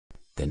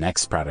The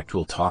next product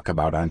we'll talk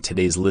about on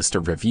today's list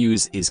of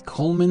reviews is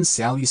Coleman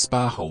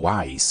SaluSpa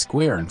Hawaii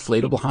Square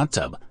Inflatable Hot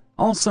Tub,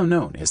 also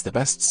known as the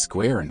best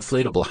square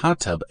inflatable hot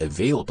tub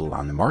available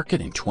on the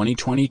market in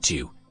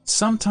 2022.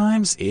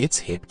 Sometimes it's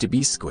hip to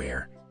be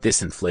square.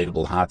 This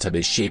inflatable hot tub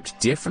is shaped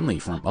differently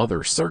from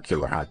other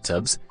circular hot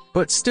tubs,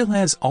 but still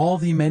has all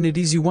the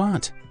amenities you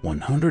want.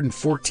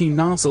 114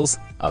 nozzles,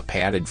 a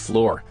padded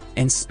floor,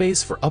 and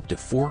space for up to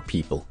 4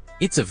 people.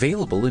 It's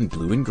available in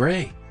blue and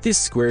gray. This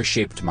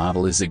square-shaped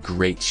model is a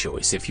great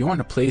choice if you want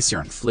to place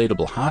your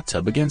inflatable hot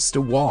tub against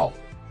a wall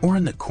or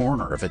in the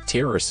corner of a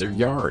terrace or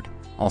yard.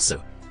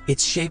 Also,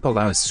 its shape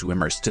allows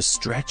swimmers to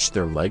stretch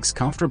their legs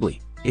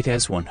comfortably. It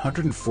has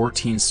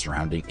 114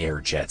 surrounding air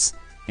jets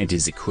and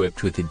is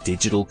equipped with a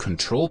digital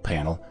control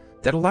panel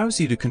that allows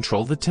you to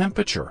control the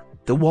temperature.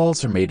 The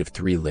walls are made of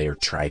 3-layer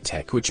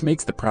Tri-Tech, which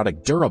makes the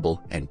product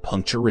durable and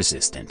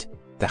puncture-resistant.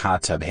 The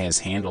hot tub has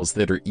handles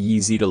that are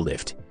easy to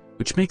lift,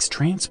 which makes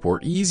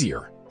transport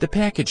easier. The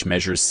package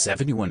measures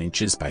 71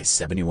 inches by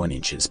 71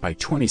 inches by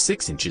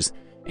 26 inches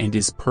and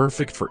is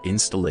perfect for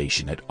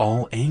installation at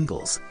all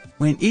angles.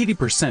 When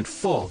 80%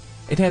 full,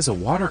 it has a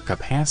water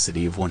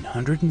capacity of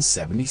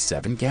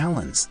 177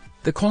 gallons.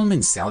 The Coleman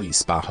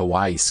SaluSpa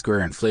Hawaii Square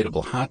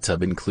Inflatable Hot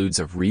Tub includes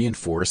a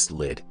reinforced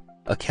lid,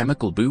 a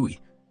chemical buoy,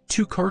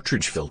 2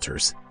 cartridge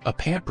filters, a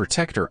pad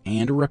protector,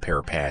 and a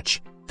repair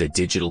patch. The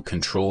digital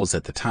controls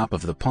at the top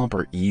of the pump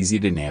are easy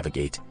to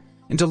navigate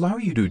and allow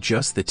you to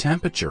adjust the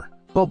temperature,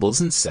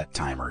 bubbles, and set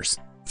timers.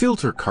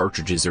 Filter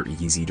cartridges are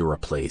easy to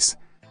replace,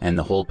 and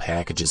the whole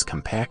package is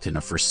compact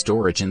enough for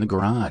storage in the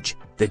garage.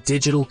 The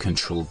digital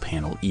control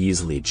panel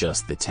easily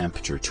adjusts the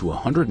temperature to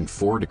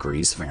 104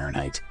 degrees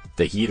Fahrenheit.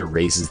 The heater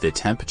raises the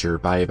temperature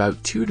by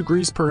about 2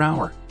 degrees per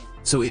hour,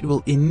 so it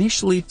will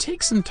initially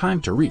take some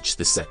time to reach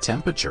the set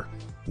temperature.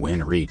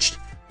 When reached,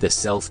 the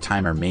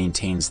self-timer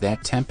maintains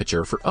that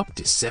temperature for up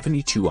to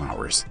 72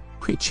 hours,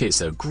 which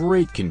is a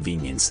great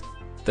convenience.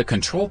 The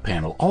control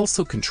panel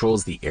also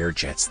controls the air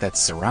jets that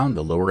surround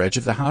the lower edge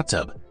of the hot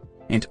tub,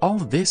 and all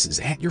of this is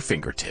at your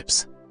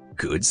fingertips.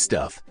 Good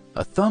stuff.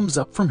 A thumbs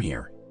up from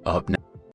here. Up next.